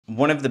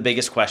One of the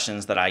biggest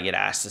questions that I get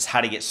asked is how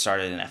to get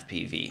started in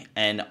FPV.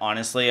 And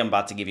honestly, I'm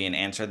about to give you an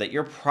answer that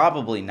you're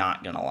probably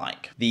not going to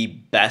like. The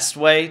best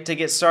way to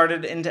get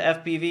started into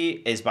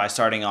FPV is by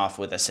starting off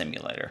with a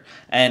simulator.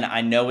 And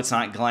I know it's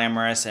not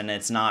glamorous and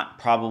it's not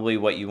probably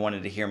what you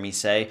wanted to hear me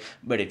say,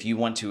 but if you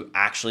want to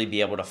actually be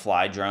able to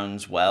fly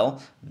drones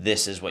well,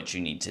 this is what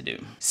you need to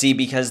do. See,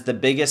 because the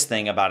biggest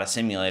thing about a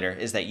simulator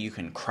is that you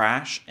can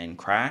crash and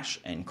crash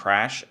and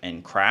crash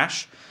and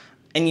crash,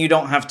 and you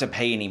don't have to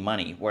pay any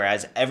money.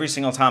 Whereas every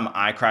single time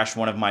I crash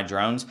one of my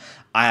drones,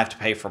 I have to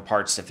pay for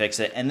parts to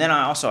fix it. And then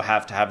I also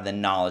have to have the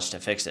knowledge to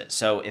fix it.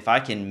 So if I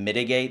can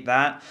mitigate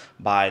that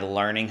by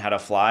learning how to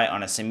fly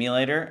on a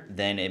simulator,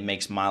 then it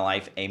makes my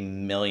life a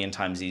million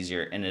times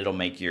easier, and it'll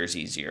make yours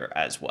easier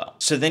as well.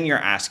 So then you're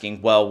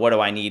asking, well, what do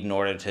I need in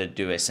order to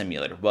do a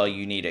simulator? Well,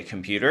 you need a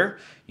computer,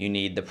 you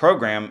need the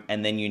program,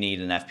 and then you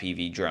need an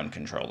FPV drone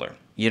controller.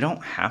 You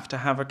don't have to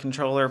have a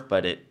controller,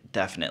 but it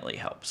definitely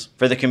helps.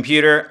 For the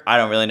computer, I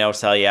don't really know what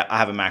to tell you. I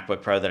have a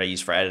MacBook Pro that I use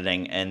for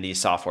editing, and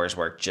these softwares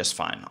work just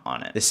fine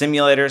on it. The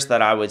simulators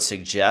that I would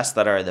suggest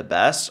that are the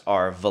best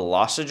are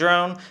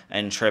Velocidrone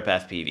and Trip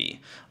FPV.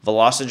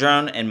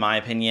 Velocidrone, in my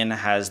opinion,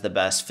 has the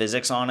best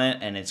physics on it,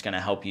 and it's going to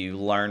help you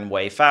learn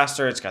way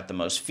faster. It's got the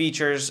most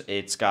features.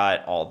 It's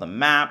got all the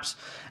maps.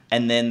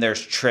 And then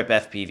there's Trip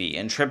FPV.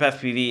 And Trip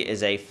FPV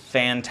is a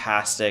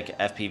fantastic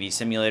FPV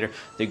simulator.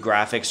 The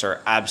graphics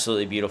are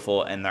absolutely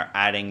beautiful, and they're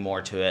adding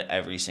more to it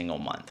every single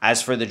month.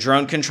 As for the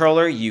drone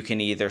controller, you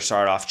can either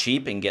start off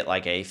cheap and get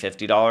like a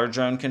 $50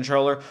 drone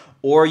controller,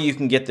 or you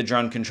can get the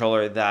drone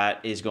controller that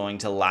is going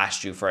to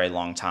last you for a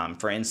long time.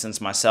 For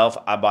instance, myself,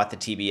 I bought the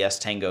TBS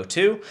Tango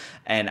 2,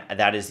 and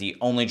that is the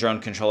only drone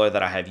controller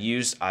that I have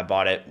used. I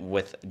bought it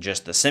with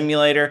just the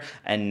simulator,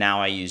 and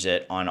now I use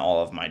it on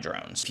all of my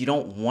drones. If you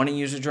don't want to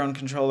use a drone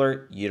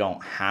controller, you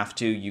don't have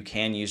to. You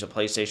can use a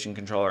PlayStation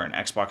controller, an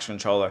Xbox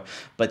controller,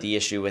 but the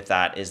issue with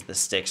that is the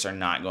sticks are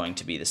not going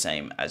to be the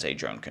same as a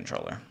drone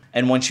controller.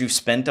 And once you've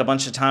spent a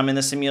bunch of time in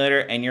the simulator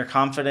and you're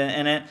confident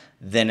in it,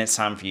 then it's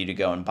time for you to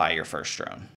go and buy your first drone.